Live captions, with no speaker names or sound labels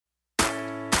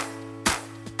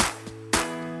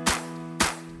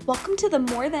Welcome to the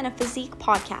More Than a Physique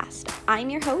podcast. I'm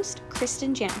your host,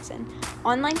 Kristen Jansen,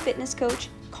 online fitness coach,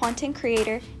 content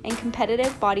creator, and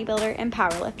competitive bodybuilder and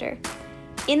powerlifter.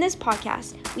 In this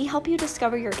podcast, we help you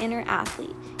discover your inner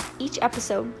athlete. Each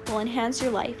episode will enhance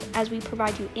your life as we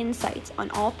provide you insights on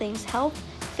all things health,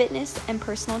 fitness, and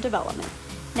personal development.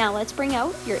 Now let's bring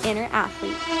out your inner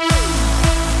athlete.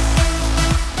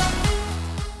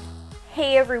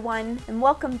 Hey everyone, and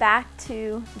welcome back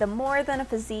to the More Than a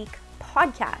Physique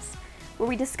podcast, where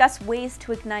we discuss ways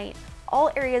to ignite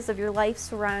all areas of your life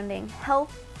surrounding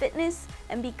health, fitness,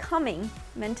 and becoming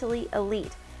mentally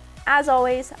elite. As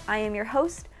always, I am your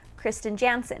host, Kristen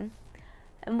Jansen,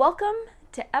 and welcome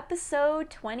to episode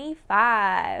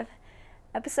 25.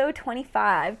 Episode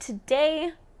 25.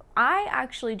 Today, I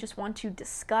actually just want to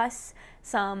discuss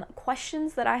some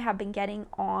questions that I have been getting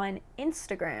on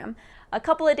Instagram. A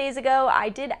couple of days ago, I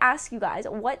did ask you guys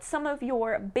what some of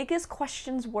your biggest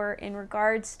questions were in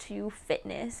regards to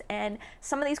fitness, and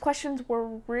some of these questions were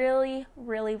really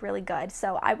good.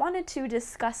 So I wanted to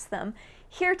discuss them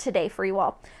here today for you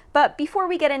all. But before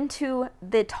we get into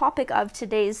the topic of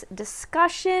today's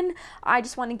discussion, I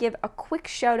just want to give a quick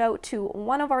shout out to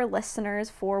one of our listeners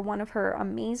for one of her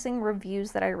amazing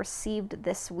reviews that I received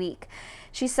this week.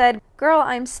 She said, "Girl,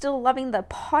 I'm still loving the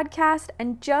podcast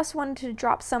and just wanted to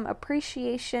drop some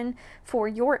appreciation for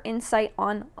your insight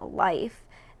on life."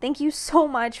 Thank you so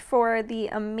much for the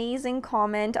amazing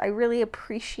comment. I really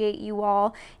appreciate you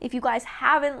all. If you guys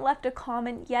haven't left a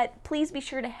comment yet, please be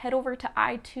sure to head over to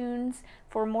iTunes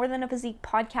for More Than a Physique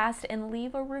podcast and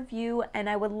leave a review, and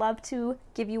I would love to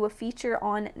give you a feature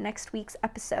on next week's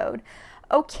episode.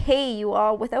 Okay, you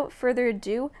all, without further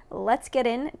ado, let's get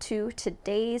into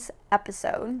today's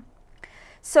episode.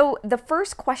 So the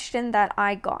first question that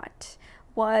I got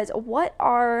was, what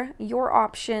are your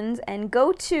options and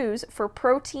go-tos for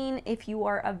protein if you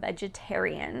are a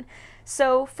vegetarian?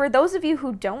 So for those of you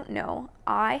who don't know,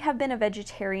 I have been a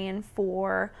vegetarian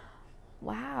for,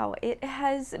 it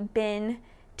has been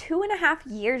 2.5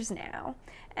 years now.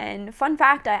 And fun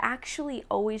fact, I actually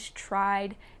always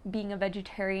tried being a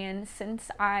vegetarian since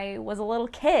I was a little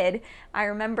kid. I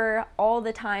remember all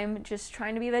the time just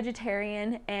trying to be a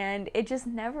vegetarian, and it just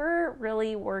never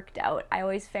really worked out. I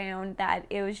always found that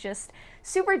it was just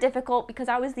super difficult because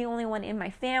I was the only one in my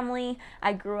family.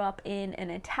 I grew up in an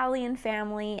Italian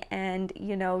family, and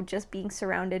just being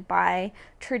surrounded by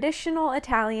traditional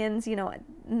Italians,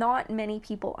 not many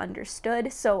people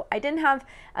understood. So I didn't have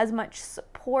as much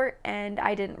support, and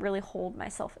I didn't really hold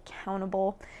myself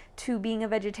accountable to being a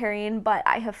vegetarian, but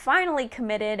I have finally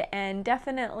committed and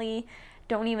definitely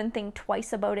don't even think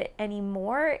twice about it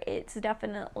anymore. It's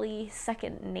definitely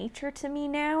second nature to me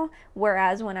now,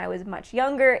 whereas when I was much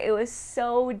younger, it was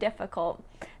so difficult.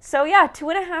 So yeah,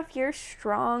 2.5 years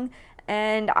strong,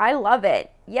 and I love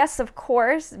it. Yes, of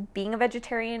course, being a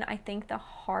vegetarian, I think the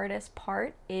hardest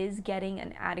part is getting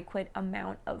an adequate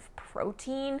amount of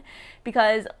protein,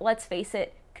 because let's face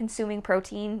it, consuming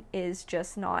protein is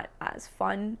just not as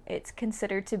fun. It's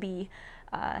considered to be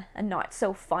a not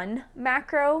so fun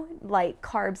macro like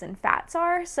carbs and fats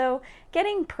are. So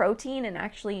getting protein and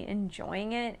actually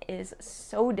enjoying it is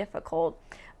so difficult.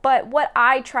 But what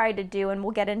I try to do, and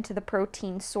we'll get into the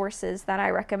protein sources that I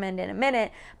recommend in a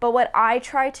minute, but what I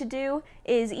try to do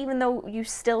is, even though you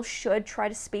still should try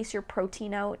to space your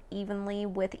protein out evenly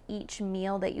with each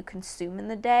meal that you consume in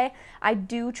the day, I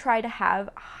do try to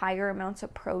have higher amounts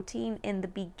of protein in the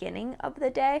beginning of the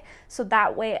day, so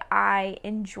that way I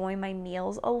enjoy my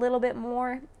meals a little bit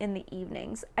more in the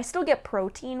evenings. I still get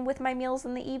protein with my meals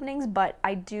in the evenings, but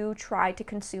I do try to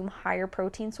consume higher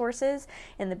protein sources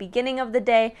in the beginning of the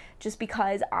day, just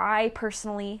because I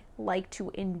personally like to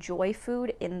enjoy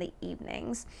food in the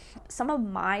evenings. Some of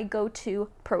my go-to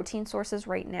protein sources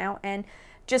right now, and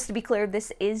just to be clear,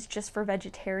 this is just for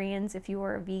vegetarians. If you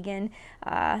are a vegan,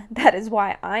 that is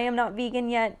why I am not vegan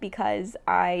yet, because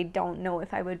I don't know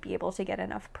if I would be able to get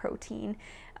enough protein.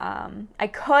 I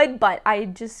could, but I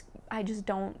just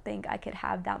don't think I could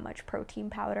have that much protein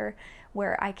powder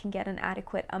where I can get an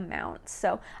adequate amount.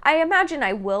 So I imagine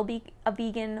I will be a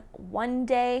vegan one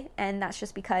day, and that's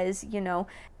just because,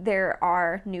 there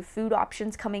are new food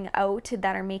options coming out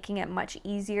that are making it much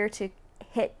easier to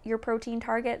hit your protein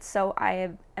targets. So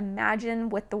I imagine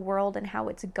with the world and how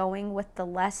it's going with the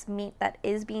less meat that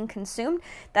is being consumed,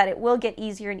 that it will get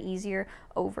easier and easier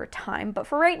over time. But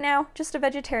for right now, just a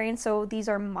vegetarian, so these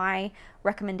are my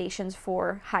recommendations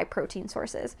for high protein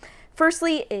sources.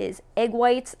 Firstly is egg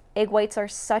whites. Egg whites are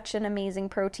such an amazing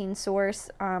protein source.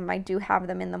 I do have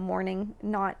them in the morning,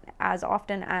 not as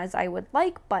often as I would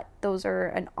like, but those are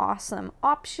an awesome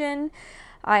option.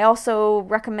 I also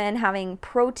recommend having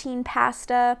protein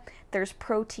pasta. There's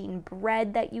protein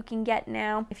bread that you can get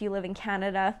now if you live in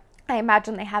Canada. I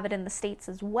imagine they have it in the States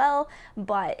as well,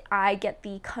 but I get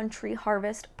the Country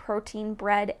Harvest protein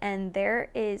bread, and there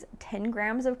is 10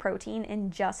 grams of protein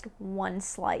in just one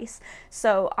slice.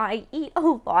 So I eat a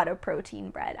lot of protein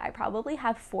bread. I probably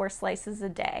have 4 slices a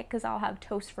day because I'll have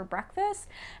toast for breakfast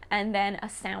and then a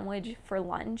sandwich for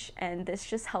lunch, and this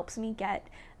just helps me get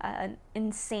an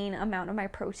insane amount of my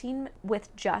protein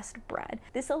with just bread.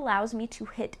 This allows me to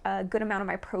hit a good amount of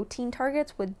my protein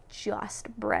targets with just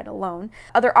bread alone.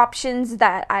 Other options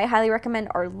that I highly recommend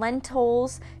are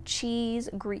lentils, cheese,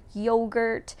 Greek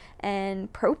yogurt,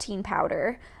 and protein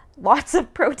powder. Lots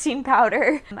of protein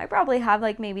powder. I probably have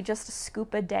like maybe just a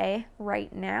scoop a day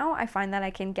right now. I find that I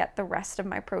can get the rest of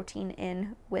my protein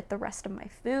in with the rest of my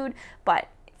food, but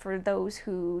for those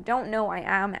who don't know, I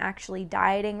am actually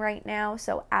dieting right now.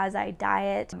 So as I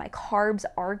diet, my carbs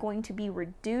are going to be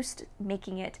reduced,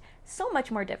 making it so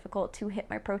much more difficult to hit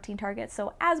my protein target.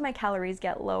 So as my calories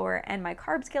get lower and my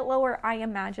carbs get lower, I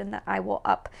imagine that I will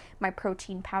up my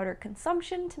protein powder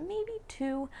consumption to maybe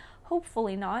 2,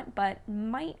 hopefully not, but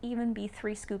might even be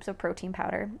 3 scoops of protein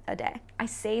powder a day. I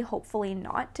say hopefully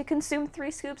not to consume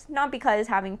 3 scoops, not because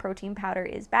having protein powder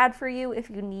is bad for you. If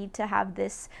you need to have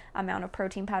this amount of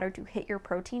protein powder to hit your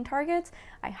protein targets,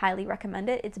 I highly recommend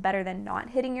it. It's better than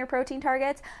not hitting your protein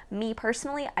targets. Me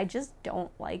personally, I just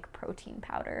don't like protein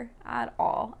powder at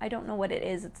all. I don't know what it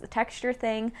is. It's a texture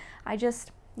thing.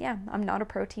 I'm not a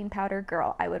protein powder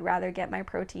girl. I would rather get my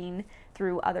protein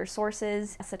through other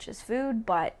sources, such as food,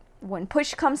 but when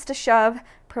push comes to shove,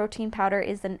 protein powder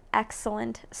is an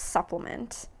excellent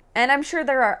supplement. And I'm sure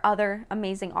there are other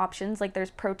amazing options, like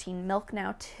there's protein milk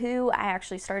now too. I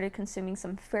actually started consuming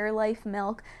some Fairlife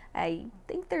milk. I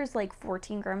think there's like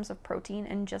 14 grams of protein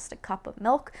in just a cup of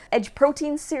milk. Edge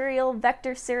protein cereal,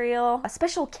 Vector cereal, a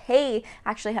Special K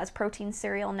actually has protein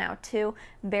cereal now too.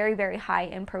 Very, very high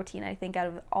in protein, I think, out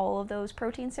of all of those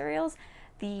protein cereals.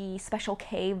 The Special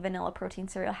K vanilla protein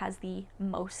cereal has the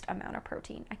most amount of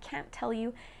protein. I can't tell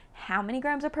you how many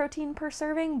grams of protein per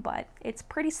serving, but it's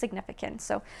pretty significant.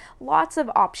 So lots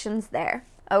of options there.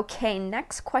 Okay,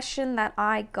 next question that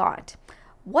I got.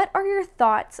 What are your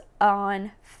thoughts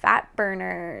on fat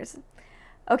burners?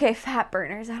 Okay, fat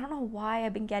burners. I don't know why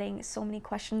I've been getting so many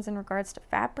questions in regards to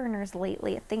fat burners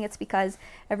lately. I think it's because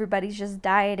everybody's just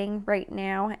dieting right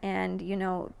now. And,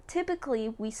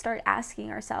 typically we start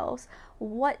asking ourselves,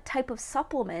 what type of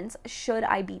supplements should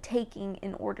I be taking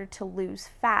in order to lose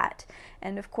fat?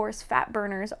 And of course, fat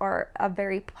burners are a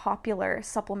very popular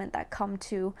supplement that come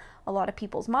to a lot of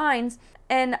people's minds.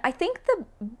 And I think the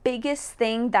biggest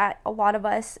thing that a lot of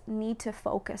us need to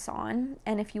focus on,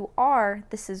 and if you are,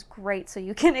 this is great, so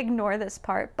you can ignore this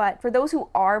part, but for those who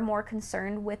are more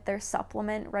concerned with their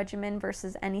supplement regimen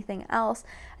versus anything else,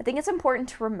 I think it's important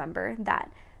to remember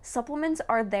that supplements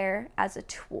are there as a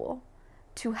tool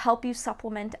to help you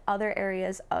supplement other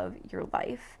areas of your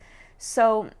life.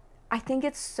 So I think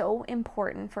it's so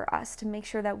important for us to make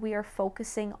sure that we are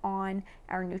focusing on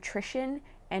our nutrition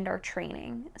and our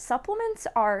training. Supplements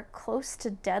are close to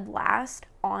dead last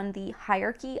on the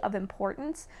hierarchy of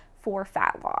importance for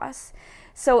fat loss.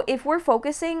 So if we're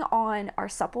focusing on our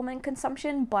supplement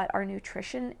consumption, but our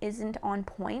nutrition isn't on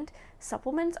point,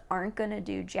 supplements aren't gonna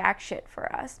do jack shit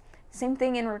for us. Same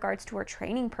thing in regards to our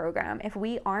training program. If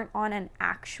we aren't on an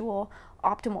actual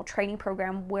optimal training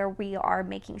program where we are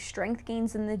making strength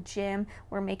gains in the gym,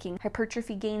 we're making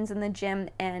hypertrophy gains in the gym,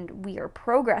 and we are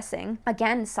progressing,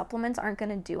 again, supplements aren't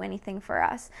going to do anything for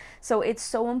us. So it's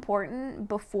so important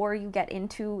before you get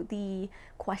into the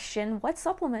question, what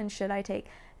supplements should I take,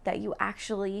 that you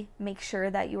actually make sure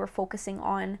that you are focusing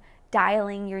on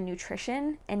dialing your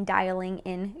nutrition and dialing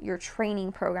in your training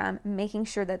program, making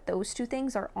sure that those two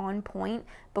things are on point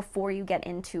before you get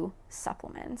into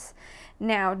supplements.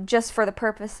 Now, just for the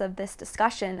purpose of this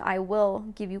discussion, I will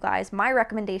give you guys my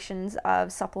recommendations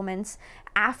of supplements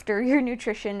after your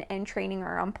nutrition and training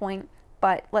are on point.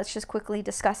 But let's just quickly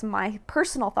discuss my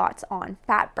personal thoughts on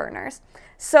fat burners.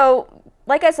 So,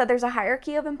 like I said, there's a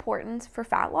hierarchy of importance for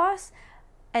fat loss,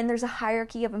 and there's a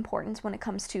hierarchy of importance when it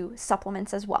comes to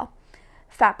supplements as well.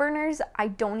 Fat burners, I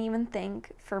don't even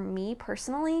think, for me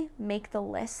personally, make the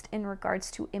list in regards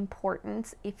to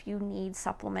importance if you need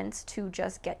supplements to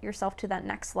just get yourself to that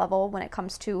next level when it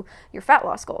comes to your fat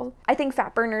loss goal. I think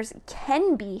fat burners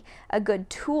can be a good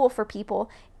tool for people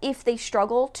if they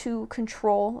struggle to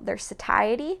control their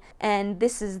satiety, and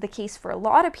this is the case for a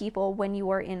lot of people when you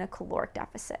are in a caloric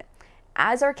deficit.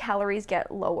 As our calories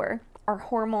get lower, our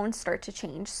hormones start to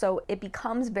change, so it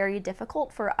becomes very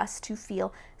difficult for us to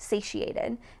feel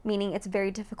satiated, meaning it's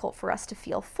very difficult for us to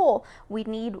feel full. We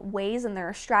need ways, and there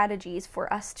are strategies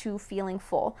for us to feeling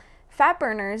full. Fat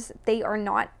burners, they are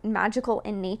not magical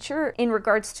in nature in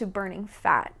regards to burning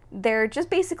fat. They're just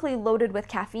basically loaded with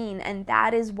caffeine, and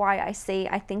that is why I say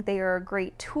I think they are a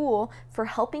great tool for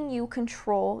helping you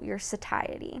control your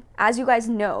satiety. As you guys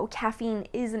know, caffeine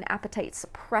is an appetite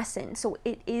suppressant, so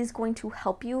it is going to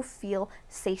help you feel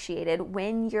satiated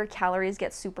when your calories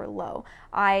get super low.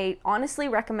 I honestly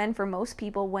recommend for most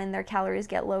people when their calories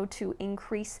get low to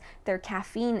increase their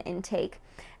caffeine intake.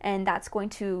 And that's going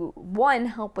to, one,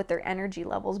 help with their energy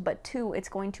levels, but two, it's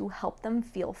going to help them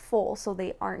feel full so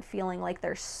they aren't feeling like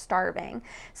they're starving.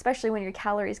 Especially when your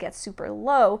calories get super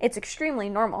low, it's extremely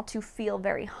normal to feel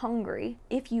very hungry.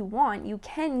 If you want, you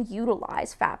can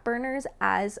utilize fat burners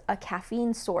as a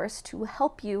caffeine source to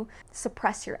help you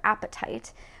suppress your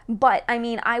appetite. But I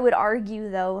mean, I would argue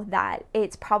though that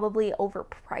it's probably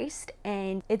overpriced,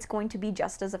 and it's going to be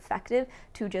just as effective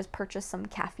to just purchase some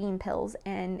caffeine pills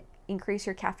and increase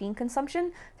your caffeine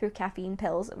consumption through caffeine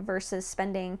pills versus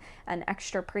spending an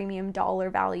extra premium dollar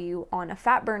value on a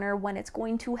fat burner when it's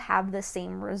going to have the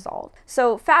same result.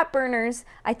 So fat burners,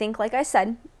 I think, like I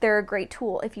said, they're a great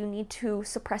tool if you need to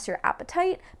suppress your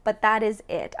appetite, but that is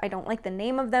it. I don't like the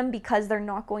name of them because they're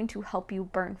not going to help you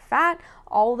burn fat.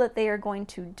 All that they are going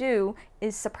to do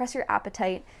is suppress your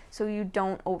appetite so you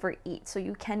don't overeat, so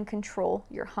you can control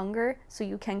your hunger, so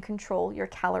you can control your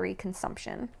calorie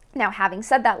consumption. Now, having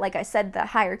said that, like I said, the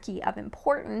hierarchy of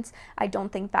importance, I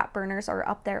don't think fat burners are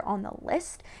up there on the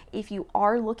list. If you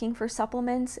are looking for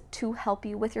supplements to help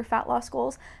you with your fat loss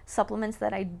goals, supplements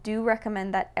that I do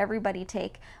recommend that everybody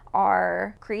take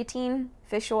are creatine,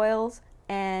 fish oils,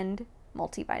 and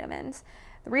multivitamins.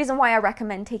 The reason why I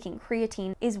recommend taking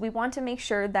creatine is we want to make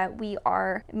sure that we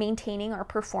are maintaining our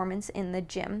performance in the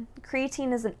gym.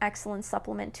 Creatine is an excellent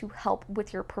supplement to help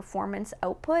with your performance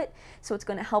output. So it's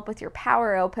going to help with your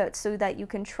power output so that you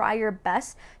can try your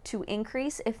best to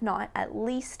increase, if not at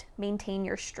least maintain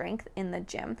your strength in the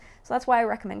gym. So that's why I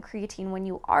recommend creatine when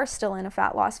you are still in a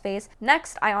fat loss phase.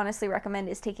 Next, I honestly recommend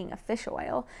is taking a fish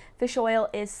oil. Fish oil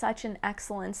is such an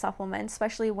excellent supplement,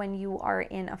 especially when you are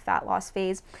in a fat loss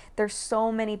phase. There's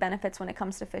so many benefits when it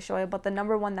comes to fish oil, but the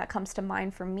number one that comes to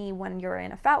mind for me when you're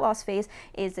in a fat loss phase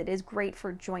is it is great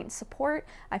for joint support.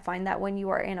 I find that when you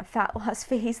are in a fat loss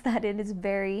phase that it is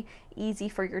very easy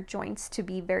for your joints to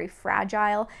be very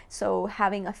fragile. So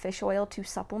having a fish oil to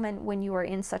supplement when you are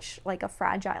in such like a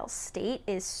fragile state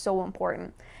is so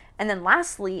important. And then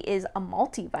lastly is a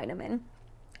multivitamin.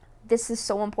 This is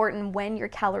so important when your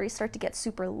calories start to get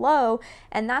super low,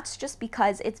 and that's just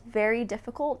because it's very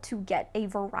difficult to get a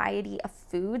variety of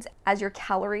foods. As your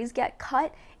calories get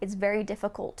cut, it's very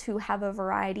difficult to have a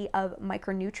variety of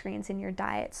micronutrients in your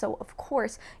diet. So of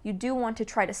course, you do want to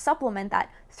try to supplement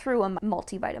that through a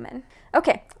multivitamin.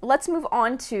 Okay, let's move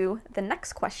on to the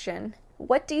next question.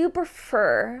 What do you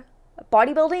prefer,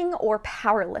 bodybuilding or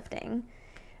powerlifting?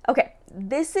 Okay,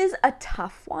 this is a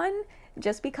tough one.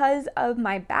 Just because of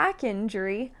my back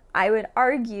injury, I would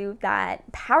argue that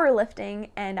powerlifting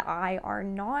and I are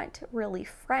not really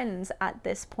friends at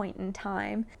this point in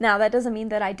time. Now, that doesn't mean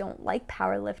that I don't like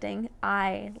powerlifting.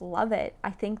 I love it.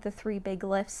 I think the 3 big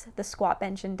lifts, the squat,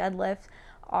 bench, and deadlift,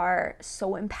 are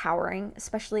so empowering,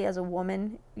 especially as a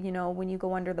woman. You know, when you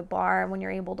go under the bar, when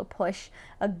you're able to push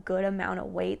a good amount of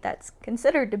weight that's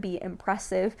considered to be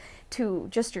impressive to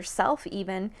just yourself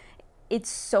even, it's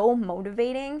so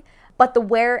motivating. But the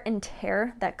wear and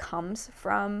tear that comes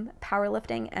from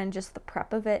powerlifting and just the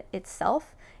prep of it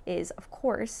itself is, of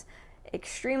course,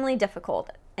 extremely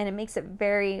difficult, and it makes it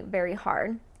very, very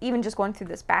hard. Even just going through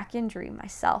this back injury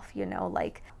myself, you know,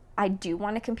 like I do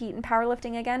want to compete in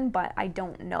powerlifting again, but I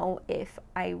don't know if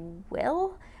I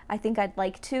will. I think I'd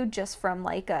like to, just from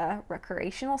like a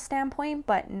recreational standpoint,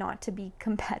 but not to be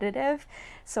competitive.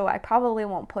 So I probably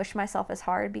won't push myself as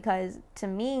hard because to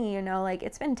me, you know, like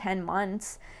it's been 10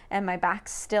 months and my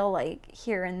back's still like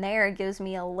here and there. It gives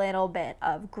me a little bit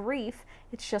of grief.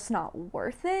 It's just not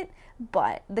worth it.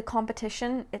 But the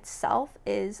competition itself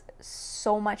is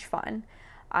so much fun.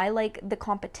 I like the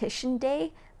competition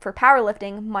day for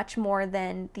powerlifting much more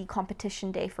than the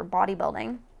competition day for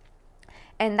bodybuilding.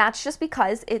 And that's just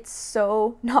because it's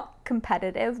so not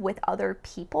competitive with other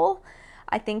people.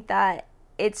 I think that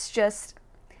it's just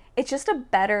a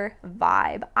better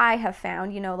vibe. I have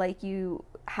found, like you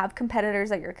have competitors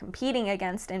that you're competing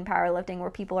against in powerlifting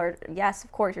where people are, yes,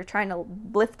 of course, you're trying to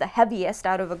lift the heaviest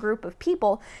out of a group of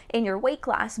people in your weight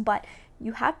class, but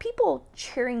you have people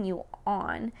cheering you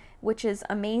on, which is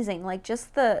amazing. Like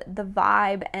just the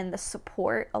vibe and the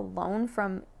support alone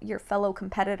from your fellow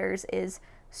competitors is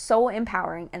so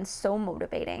empowering and so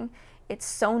motivating. It's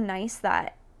so nice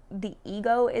that the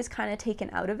ego is kind of taken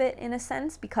out of it in a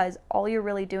sense, because all you're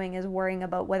really doing is worrying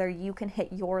about whether you can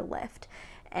hit your lift.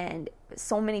 And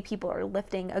so many people are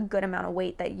lifting a good amount of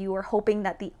weight that you are hoping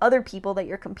that the other people that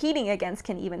you're competing against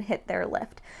can even hit their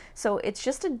lift. So it's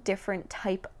just a different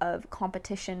type of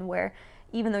competition where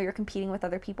even though you're competing with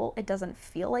other people, it doesn't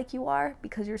feel like you are,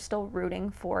 because you're still rooting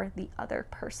for the other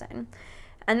person.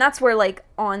 And that's where, like,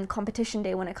 on competition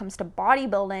day when it comes to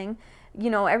bodybuilding,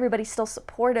 everybody's still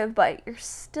supportive, but you're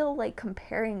still like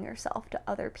comparing yourself to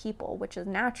other people, which is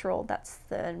natural. That's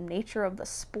the nature of the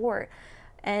sport.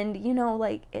 And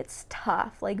like it's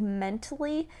tough, like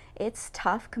mentally it's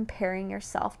tough comparing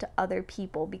yourself to other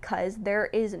people, because there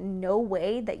is no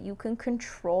way that you can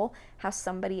control how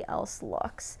somebody else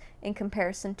looks in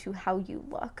comparison to how you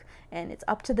look. And it's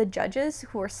up to the judges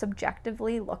who are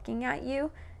subjectively looking at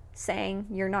you saying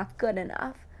you're not good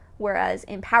enough. Whereas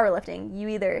in powerlifting, you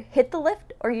either hit the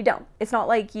lift or you don't. It's not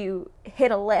like you hit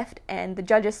a lift and the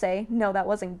judges say, no, that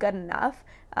wasn't good enough.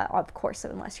 Of course,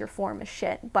 unless your form is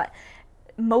shit. But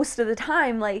most of the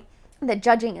time, like, the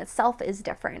judging itself is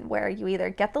different, where you either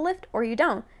get the lift or you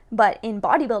don't. But in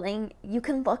bodybuilding, you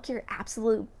can look your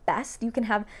absolute best. You can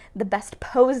have the best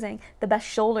posing, the best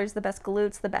shoulders, the best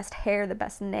glutes, the best hair, the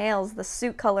best nails. The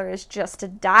suit color is just to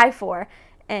die for.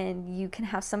 And you can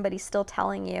have somebody still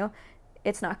telling you,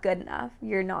 it's not good enough,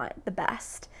 you're not the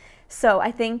best. So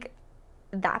I think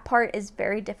that part is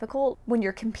very difficult when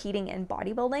you're competing in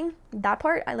bodybuilding. That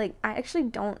part, I actually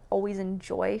don't always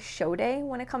enjoy show day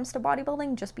when it comes to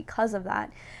bodybuilding, just because of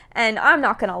that. And I'm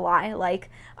not gonna lie,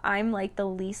 like, I'm like the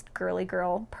least girly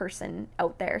girl person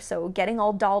out there. So getting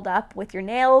all dolled up with your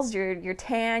nails, your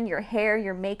tan, your hair,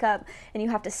 your makeup, and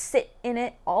you have to sit in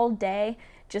it all day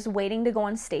just waiting to go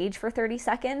on stage for 30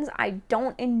 seconds. I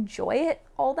don't enjoy it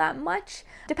all that much.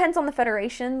 Depends on the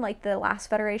federation. Like the last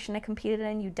federation I competed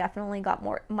in, you definitely got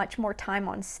much more time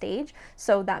on stage.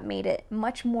 So that made it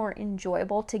much more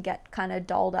enjoyable to get kind of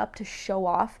dolled up to show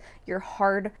off your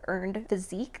hard-earned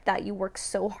physique that you worked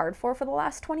so hard for the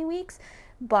last 20 weeks.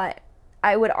 But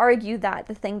I would argue that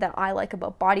the thing that I like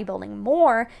about bodybuilding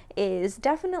more is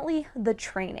definitely the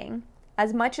training.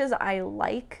 As much as I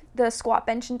like the squat,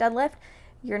 bench, and deadlift,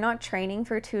 you're not training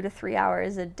for 2 to 3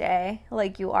 hours a day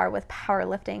like you are with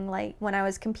powerlifting. Like when I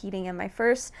was competing in my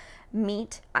first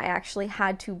meet, I actually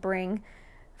had to bring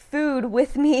food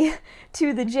with me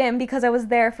to the gym because I was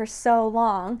there for so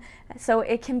long. So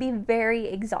it can be very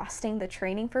exhausting, the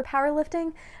training for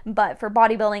powerlifting. But for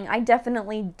bodybuilding, I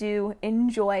definitely do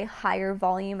enjoy higher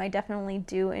volume. I definitely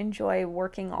do enjoy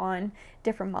working on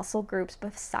different muscle groups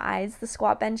besides the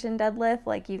squat, bench, and deadlift.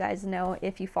 Like you guys know,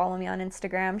 if you follow me on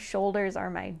Instagram, shoulders are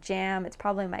my jam. It's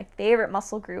probably my favorite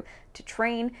muscle group to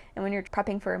train. And when you're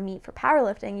prepping for a meet for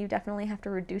powerlifting, you definitely have to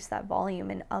reduce that volume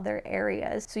in other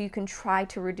areas so you can try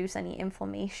to reduce any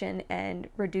inflammation and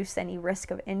reduce any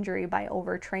risk of injury by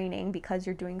overtraining, because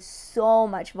you're doing so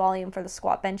much volume for the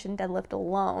squat, bench, and deadlift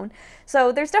alone.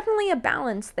 So there's definitely a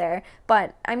balance there.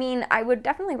 But I mean, I would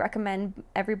definitely recommend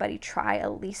everybody try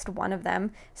at least one of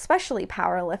them, especially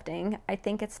powerlifting. I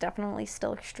think it's definitely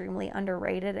still extremely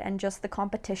underrated, and just the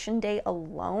competition day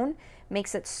alone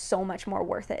makes it so much more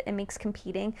worth it. It makes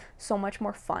competing so much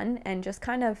more fun, and just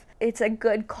kind of, it's a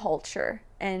good culture,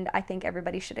 and I think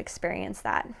everybody should experience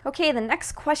that. Okay, the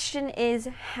next question is,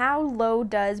 how low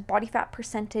does body fat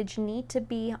percentage need to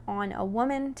be on a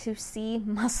woman to see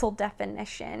muscle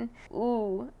definition?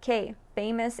 Ooh, okay,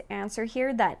 famous answer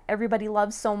here that everybody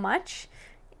loves so much.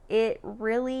 It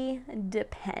really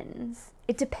depends.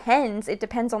 It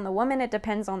depends on the woman. It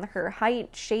depends on her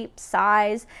height, shape,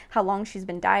 size, how long she's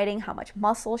been dieting, how much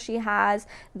muscle she has.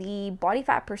 The body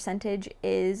fat percentage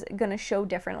is going to show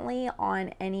differently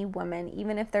on any woman.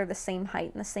 Even if they're the same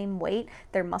height and the same weight,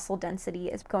 their muscle density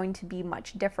is going to be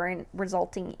much different,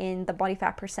 resulting in the body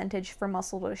fat percentage for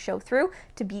muscle to show through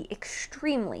to be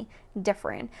extremely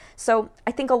different. So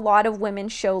I think a lot of women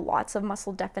show lots of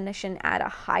muscle definition at a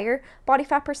higher body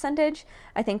fat percentage.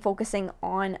 I think focusing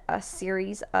on a series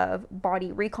series of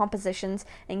body recompositions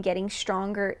and getting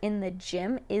stronger in the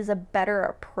gym is a better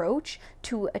approach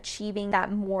to achieving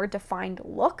that more defined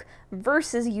look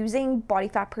versus using body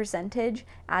fat percentage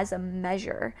as a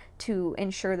measure to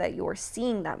ensure that you're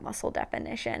seeing that muscle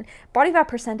definition. Body fat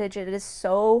percentage, it is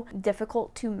so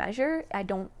difficult to measure. I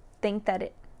don't think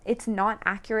that it's not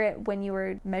accurate when you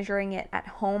are measuring it at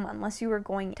home unless you are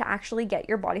going to actually get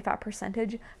your body fat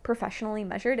percentage professionally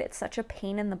measured. It's such a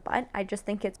pain in the butt. I just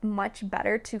think it's much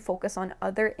better to focus on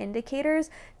other indicators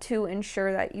to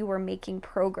ensure that you are making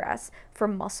progress for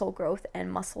muscle growth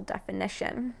and muscle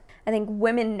definition. I think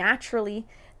women naturally,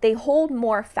 they hold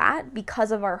more fat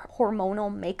because of our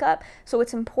hormonal makeup. So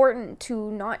it's important to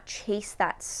not chase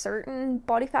that certain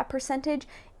body fat percentage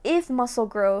if muscle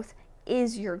growth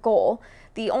is your goal.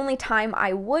 The only time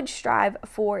I would strive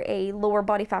for a lower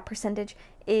body fat percentage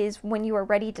is when you are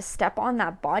ready to step on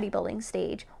that bodybuilding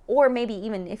stage, or maybe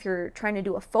even if you're trying to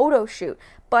do a photo shoot.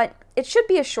 But it should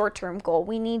be a short-term goal.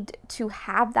 We need to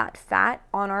have that fat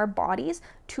on our bodies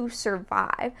to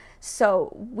survive,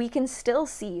 so we can still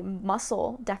see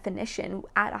muscle definition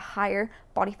at a higher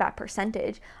body fat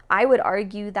percentage. I would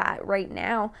argue that right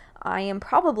now I am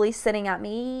probably sitting at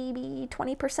maybe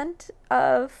 20%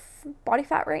 of body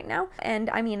fat right now. And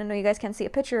I mean, I know you guys can't see a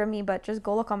picture of me, but just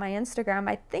go look on my Instagram.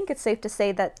 I think it's safe to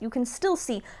say that you can still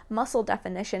see muscle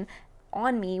definition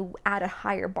on me at a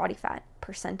higher body fat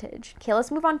percentage. Okay,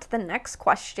 let's move on to the next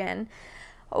question.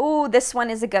 Oh, this one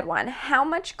is a good one. How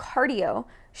much cardio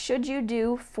should you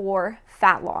do for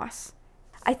fat loss?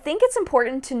 I think it's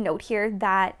important to note here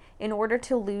that in order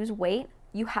to lose weight,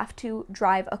 you have to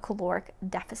drive a caloric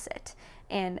deficit.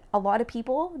 And a lot of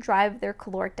people drive their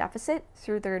caloric deficit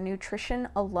through their nutrition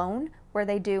alone, where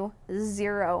they do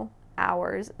 0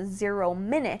 hours, 0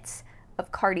 minutes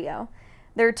of cardio.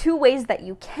 There are 2 ways that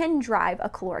you can drive a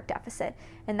caloric deficit,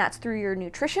 and that's through your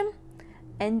nutrition,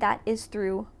 and that is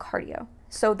through cardio.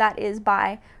 So that is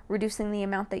by reducing the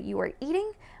amount that you are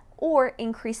eating or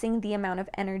increasing the amount of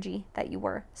energy that you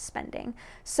are spending.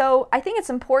 So I think it's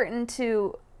important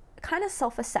to kind of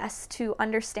self-assess to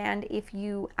understand if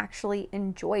you actually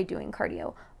enjoy doing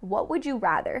cardio. What would you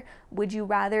rather? Would you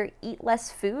rather eat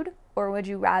less food, or would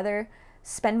you rather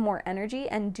spend more energy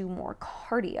and do more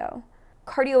cardio?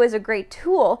 Cardio is a great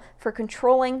tool for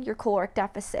controlling your caloric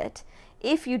deficit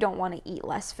if you don't want to eat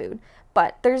less food,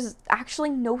 but there's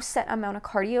actually no set amount of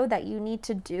cardio that you need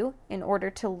to do in order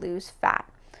to lose fat.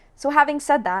 So having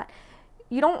said that,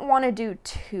 you don't want to do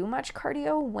too much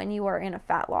cardio when you are in a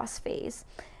fat loss phase.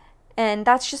 And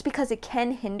that's just because it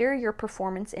can hinder your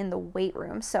performance in the weight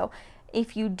room. So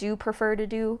if you do prefer to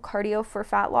do cardio for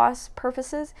fat loss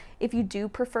purposes, if you do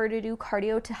prefer to do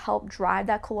cardio to help drive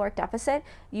that caloric deficit,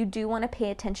 you do want to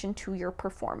pay attention to your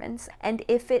performance. And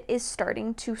if it is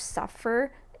starting to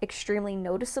suffer extremely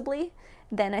noticeably,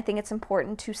 then I think it's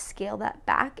important to scale that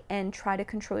back and try to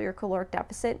control your caloric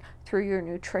deficit through your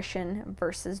nutrition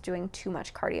versus doing too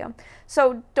much cardio.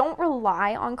 So don't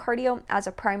rely on cardio as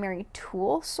a primary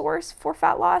tool source for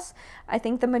fat loss. I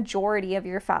think the majority of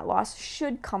your fat loss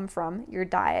should come from your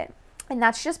diet. And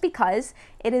that's just because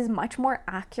it is much more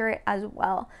accurate as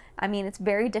well. I mean, it's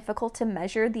very difficult to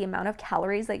measure the amount of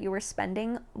calories that you were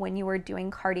spending when you were doing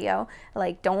cardio.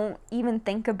 Like, don't even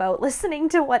think about listening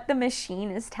to what the machine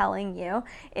is telling you.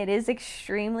 It is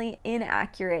extremely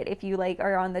inaccurate. If you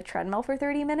are on the treadmill for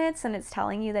 30 minutes and it's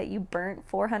telling you that you burnt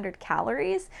 400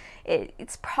 calories,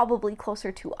 it's probably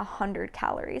closer to 100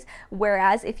 calories.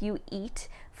 Whereas if you eat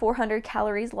 400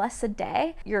 calories less a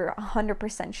day, you're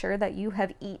 100% sure that you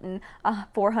have eaten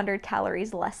 400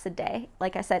 calories less a day.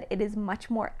 Like I said, it is much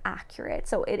more accurate.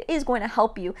 So it is going to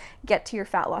help you get to your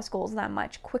fat loss goals that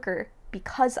much quicker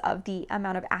because of the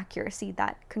amount of accuracy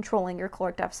that controlling your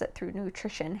caloric deficit through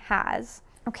nutrition has.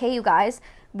 Okay, you guys,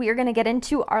 we are going to get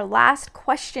into our last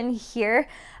question here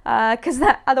because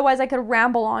otherwise I could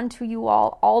ramble on to you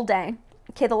all day.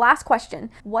 Okay, the last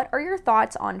question. What are your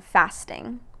thoughts on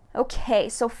fasting? Okay,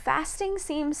 so fasting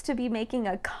seems to be making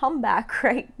a comeback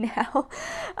right now.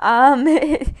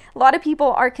 A lot of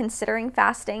people are considering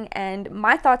fasting, and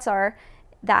my thoughts are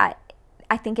that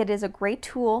I think it is a great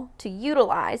tool to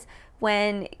utilize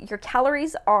when your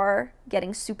calories are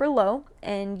getting super low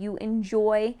and you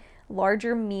enjoy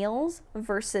larger meals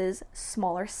versus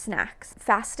smaller snacks.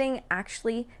 Fasting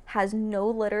actually has no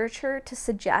literature to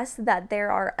suggest that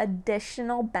there are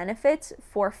additional benefits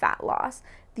for fat loss.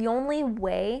 The only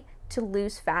way to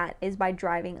lose fat is by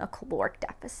driving a caloric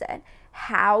deficit.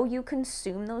 How you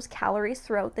consume those calories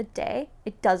throughout the day,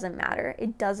 it doesn't matter.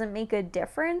 It doesn't make a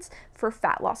difference for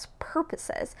fat loss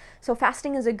purposes. So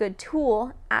fasting is a good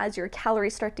tool as your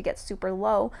calories start to get super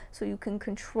low, so you can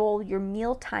control your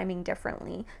meal timing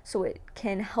differently, so it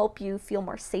can help you feel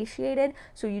more satiated,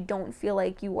 so you don't feel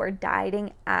like you are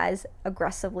dieting as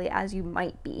aggressively as you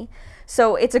might be.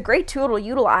 So it's a great tool to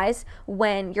utilize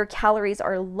when your calories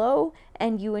are low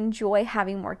and you enjoy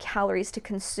having more calories to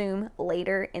consume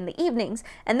later in the evenings.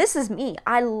 And this is me.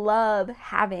 I love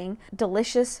having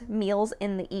delicious meals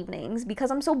in the evenings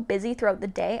because I'm so busy throughout the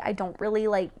day. I don't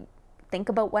really think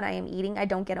about what I am eating. I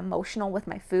don't get emotional with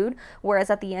my food.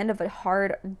 Whereas at the end of a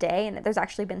hard day, and there's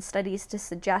actually been studies to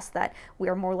suggest that we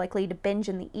are more likely to binge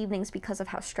in the evenings because of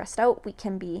how stressed out we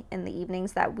can be in the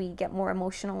evenings, that we get more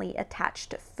emotionally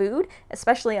attached to food,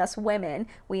 especially us women.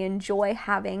 We enjoy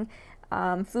having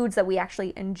foods that we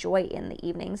actually enjoy in the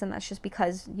evenings, and that's just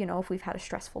because, if we've had a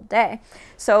stressful day.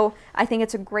 So I think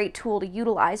it's a great tool to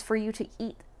utilize for you to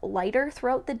eat lighter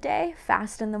throughout the day,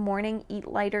 fast in the morning, eat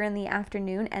lighter in the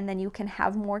afternoon, and then you can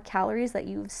have more calories that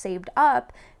you've saved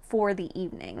up for the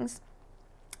evenings.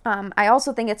 I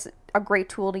also think it's a great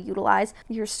tool to utilize.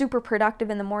 You're super productive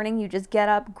in the morning. You just get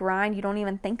up, grind. You don't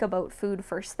even think about food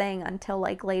first thing until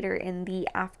later in the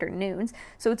afternoons.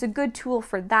 So it's a good tool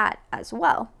for that as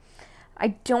well.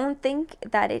 I don't think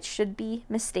that it should be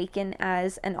mistaken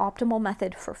as an optimal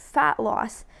method for fat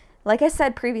loss. Like I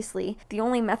said previously, the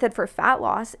only method for fat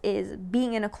loss is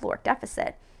being in a caloric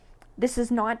deficit. This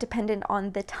is not dependent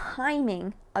on the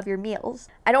timing of your meals.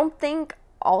 I don't think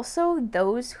also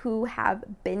those who have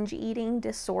binge eating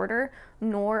disorder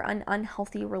nor an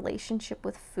unhealthy relationship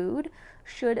with food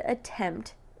should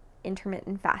attempt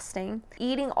intermittent fasting.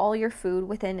 Eating all your food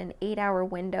within an 8-hour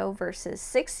window versus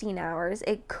 16 hours,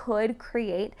 it could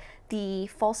create the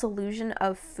false illusion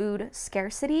of food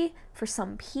scarcity for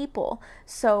some people.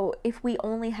 So if we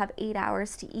only have 8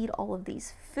 hours to eat all of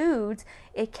these foods,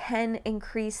 it can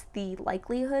increase the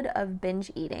likelihood of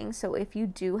binge eating. So if you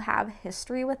do have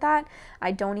history with that,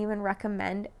 I don't even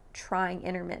recommend trying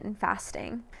intermittent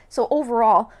fasting. So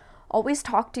overall, always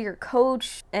talk to your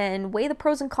coach and weigh the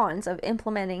pros and cons of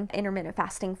implementing intermittent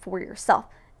fasting for yourself.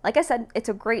 Like I said, it's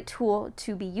a great tool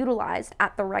to be utilized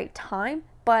at the right time,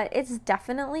 but it's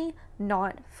definitely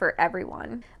not for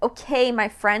everyone. Okay, my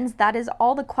friends, that is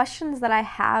all the questions that I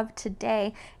have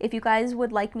today. If you guys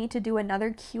would like me to do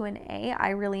another Q&A, I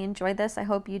really enjoyed this. I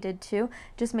hope you did too.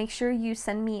 Just make sure you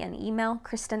send me an email,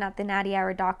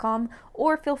 kristen@thenattyhour.com,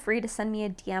 or feel free to send me a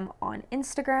DM on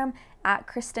Instagram at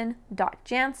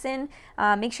kristen.jansen.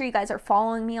 Make sure you guys are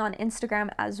following me on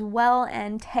Instagram as well,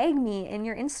 and tag me in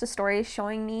your Insta stories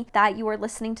showing me that you are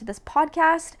listening to this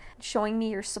podcast, showing me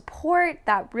your support.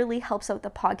 That really helps out the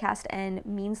podcast and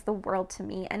means the world to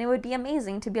me. And it would be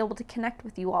amazing to be able to connect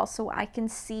with you all so I can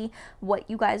see what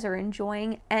you guys are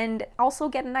enjoying and also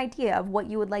get an idea of what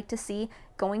you would like to see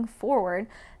going forward.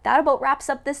 That about wraps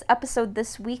up this episode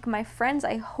this week, my friends.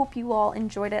 I hope you all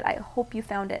enjoyed it. I hope you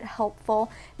found it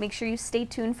helpful. Make sure you stay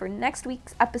tuned for next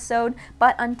week's episode.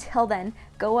 But until then,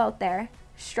 go out there,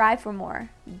 strive for more,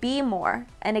 be more,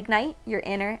 and ignite your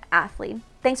inner athlete.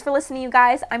 Thanks for listening, you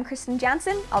guys. I'm Kristen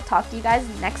Jansen. I'll talk to you guys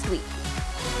next week.